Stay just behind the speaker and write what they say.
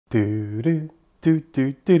Do do do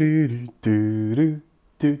do do do do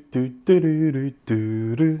do do do do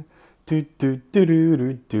do do do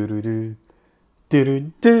do do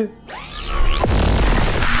do do.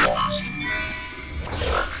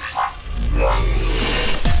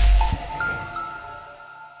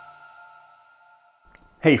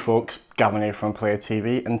 Hey folks, Gavin here from Player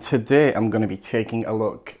TV, and today I'm going to be taking a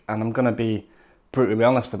look, and I'm going to be brutally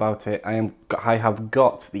honest about it. I have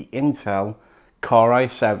got the Intel Core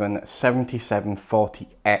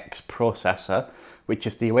i7-7740X processor, which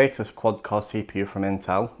is the latest quad-core CPU from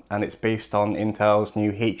Intel, and it's based on Intel's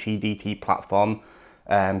new HEDT platform,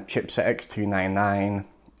 chipset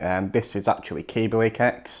X299. This is actually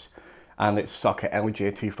kabylake-x, and it's socket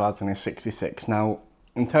LJ2066. Now,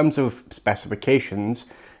 in terms of specifications,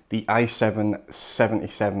 the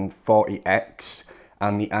i7-7740X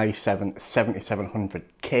and the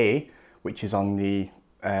i7-7700K, which is on the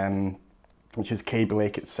which is Kaby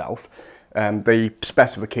Lake itself, the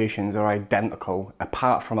specifications are identical,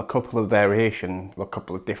 apart from a couple of variations, a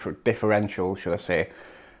couple of differentials, should I say.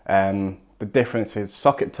 The difference is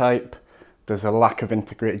socket type. There's a lack of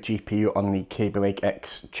integrated GPU on the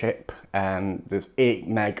kabylake-x chip. There's 8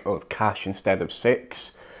 meg of cache instead of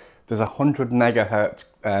 6. There's a 100 megahertz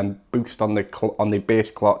boost on the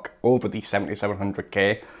base clock over the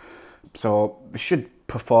 7700K, so it should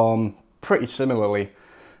perform pretty similarly.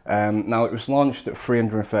 Now, it was launched at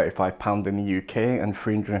 £335 in the UK and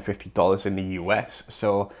 $350 in the US,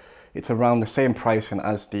 so it's around the same pricing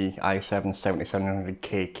as the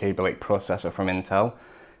i7-7700K Kaby Lake processor from Intel.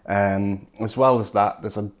 As well as that,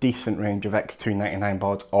 there's a decent range of X299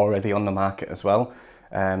 boards already on the market as well,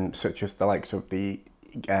 such as the likes of the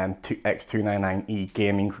X299E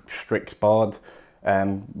Gaming Strix board,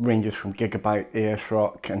 ranges from Gigabyte,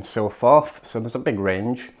 ASRock and so forth, so there's a big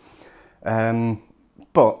range.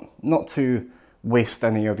 But not to waste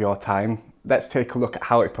any of your time, let's take a look at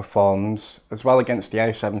how it performs, as well against the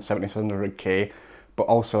i7-7700K, but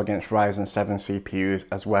also against Ryzen 7 CPUs,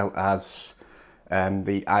 as well as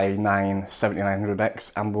the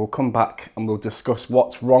i9-7900X, and we'll come back and we'll discuss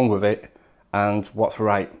what's wrong with it and what's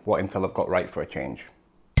right, what Intel have got right for a change.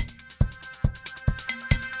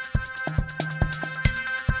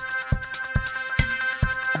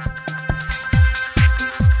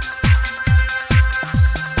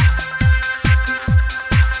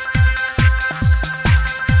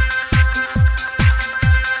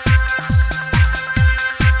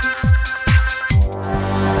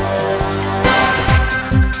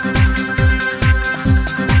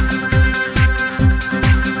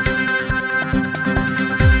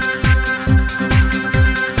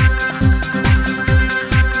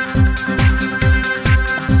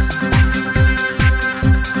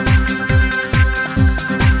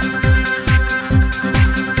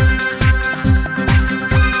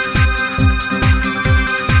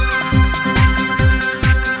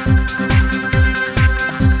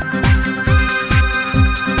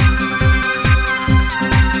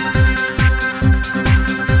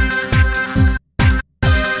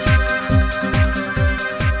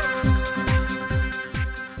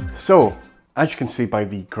 So, as you can see by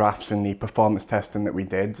the graphs in the performance testing that we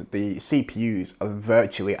did, the CPUs are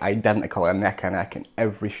virtually identical and neck and neck in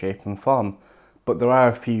every shape and form. But there are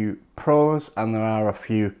a few pros and there are a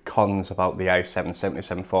few cons about the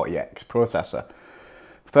i7-7740X processor.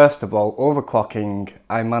 First of all, overclocking.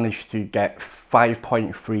 I managed to get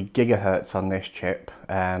 5.3 gigahertz on this chip.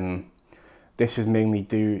 This is mainly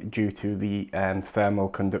due to the thermal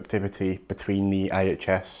conductivity between the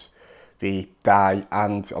IHS, the die,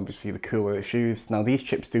 and obviously the cooler issues. Now, these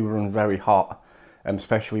chips do run very hot,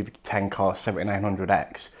 especially the 10-core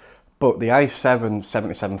 7900X, but the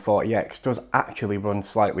i7-7740X does actually run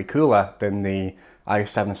slightly cooler than the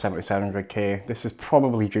i7-7700K. This is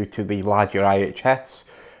probably due to the larger IHS,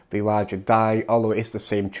 the larger die, although it is the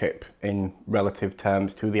same chip in relative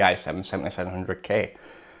terms to the i7-7700K.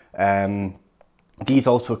 These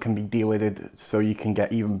also can be delated, so you can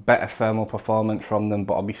get even better thermal performance from them,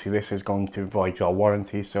 but obviously this is going to void your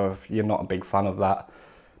warranty, so if you're not a big fan of that,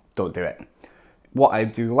 don't do it. What I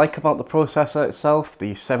do like about the processor itself,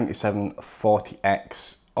 the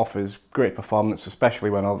 7740X offers great performance,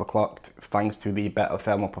 especially when overclocked, thanks to the better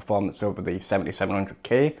thermal performance over the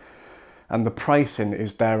 7700K, and the pricing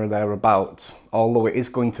is there or thereabouts, although it is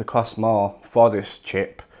going to cost more for this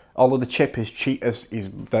chip. Although the chip is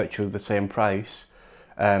virtually the same price,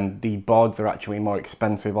 the boards are actually more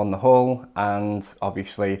expensive on the whole, and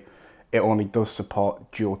obviously it only does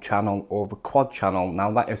support dual channel over quad channel.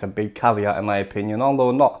 Now, that is a big caveat in my opinion,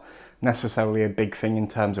 although not necessarily a big thing in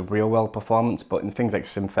terms of real world performance, but in things like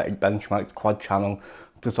synthetic benchmarks, quad channel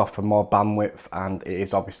does offer more bandwidth, and it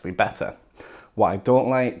is obviously better. What I don't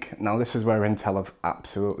like, now this is where Intel have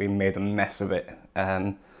absolutely made a mess of it.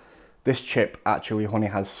 This chip actually only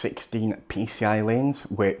has 16 PCI lanes,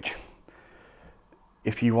 which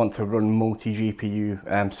if you want to run multi-GPU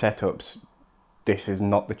setups, this is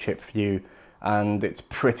not the chip for you. And it's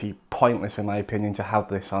pretty pointless in my opinion to have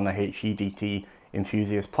this on a HEDT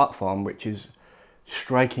enthusiast platform, which is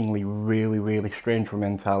strikingly really strange from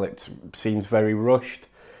Intel. It seems very rushed,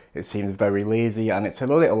 it seems very lazy, and it's a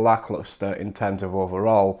little lackluster in terms of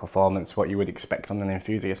overall performance, what you would expect on an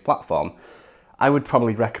enthusiast platform. I would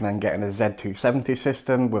probably recommend getting a Z270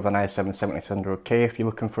 system with an i7-7740K if you're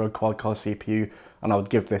looking for a quad-core CPU, and I would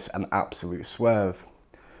give this an absolute swerve.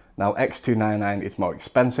 Now X299 is more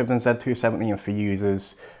expensive than Z270, and for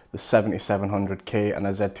users, the 7700K and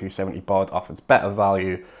a Z270 board offers better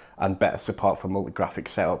value and better support for multi-graphic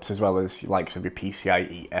setups, as well as likes of your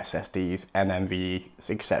PCIe SSDs, NVMe,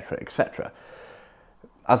 etc, etc.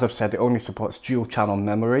 As I've said, it only supports dual channel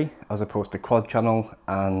memory as opposed to quad channel,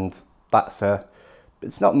 and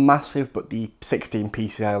it's not massive, but the 16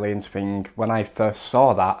 PCI lanes thing, when I first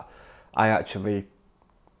saw that, I actually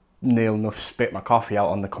near enough spit my coffee out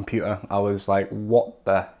on the computer. I was like, what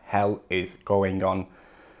the hell is going on?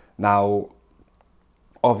 Now,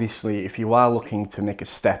 obviously, if you are looking to make a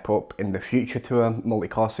step up in the future to a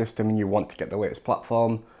multi-core system and you want to get the latest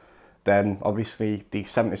platform, then obviously the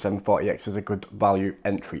 7740X is a good value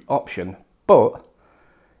entry option. But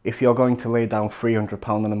if you're going to lay down £300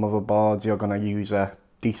 on a motherboard, you're going to use a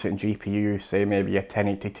decent GPU, say maybe a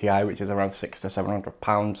 1080 Ti, which is around £600 to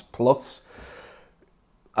 £700 plus.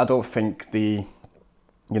 I don't think the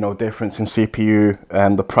difference in CPU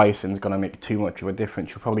and the pricing is going to make too much of a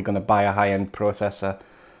difference. You're probably going to buy a high-end processor,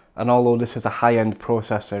 and although this is a high-end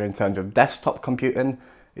processor in terms of desktop computing,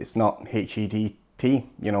 it's not HEDT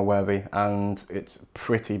worthy, and it's a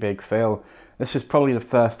pretty big fail. This is probably the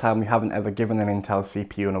first time we haven't ever given an Intel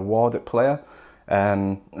CPU an award at Player.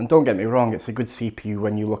 And don't get me wrong, it's a good CPU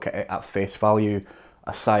when you look at it at face value,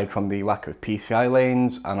 aside from the lack of PCI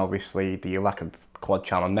lanes and obviously the lack of quad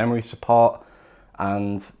channel memory support.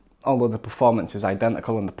 And although the performance is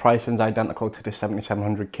identical and the pricing is identical to the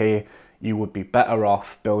 7700K, you would be better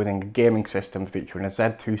off building a gaming system featuring a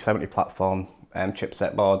Z270 platform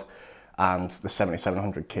chipset board and the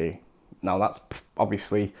 7700K. Now that's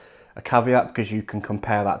obviously a caveat, because you can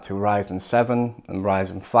compare that to Ryzen 7 and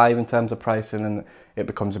Ryzen 5 in terms of pricing, and it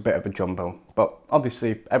becomes a bit of a jumble. But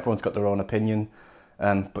obviously everyone's got their own opinion,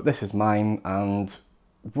 but this is mine. And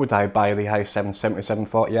would I buy the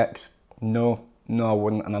i7-7740X? No, I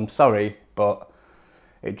wouldn't, and I'm sorry, but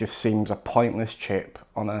it just seems a pointless chip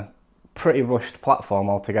on a pretty rushed platform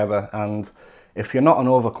altogether. And if you're not an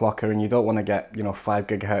overclocker and you don't want to get 5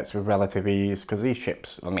 GHz with relative ease, because these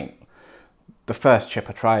chips, I mean, the first chip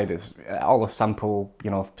I tried is all the sample,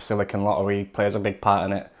 silicon lottery plays a big part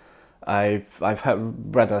in it. I've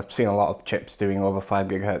seen a lot of chips doing over 5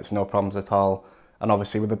 GHz, no problems at all. And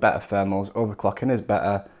obviously with the better thermals, overclocking is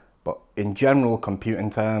better. But in general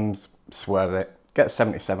computing terms, swerve it. Get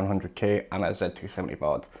 7700K and a Z270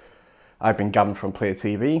 board. I've been Gavin from Player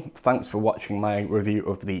TV. Thanks for watching my review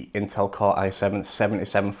of the Intel Core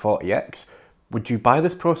i7-7740X. Would you buy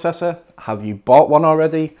this processor? Have you bought one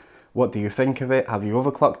already? What do you think of it? Have you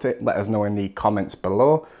overclocked it? Let us know in the comments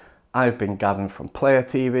below. I've been Gavin from Player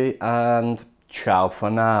TV, and ciao for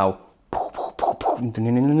now.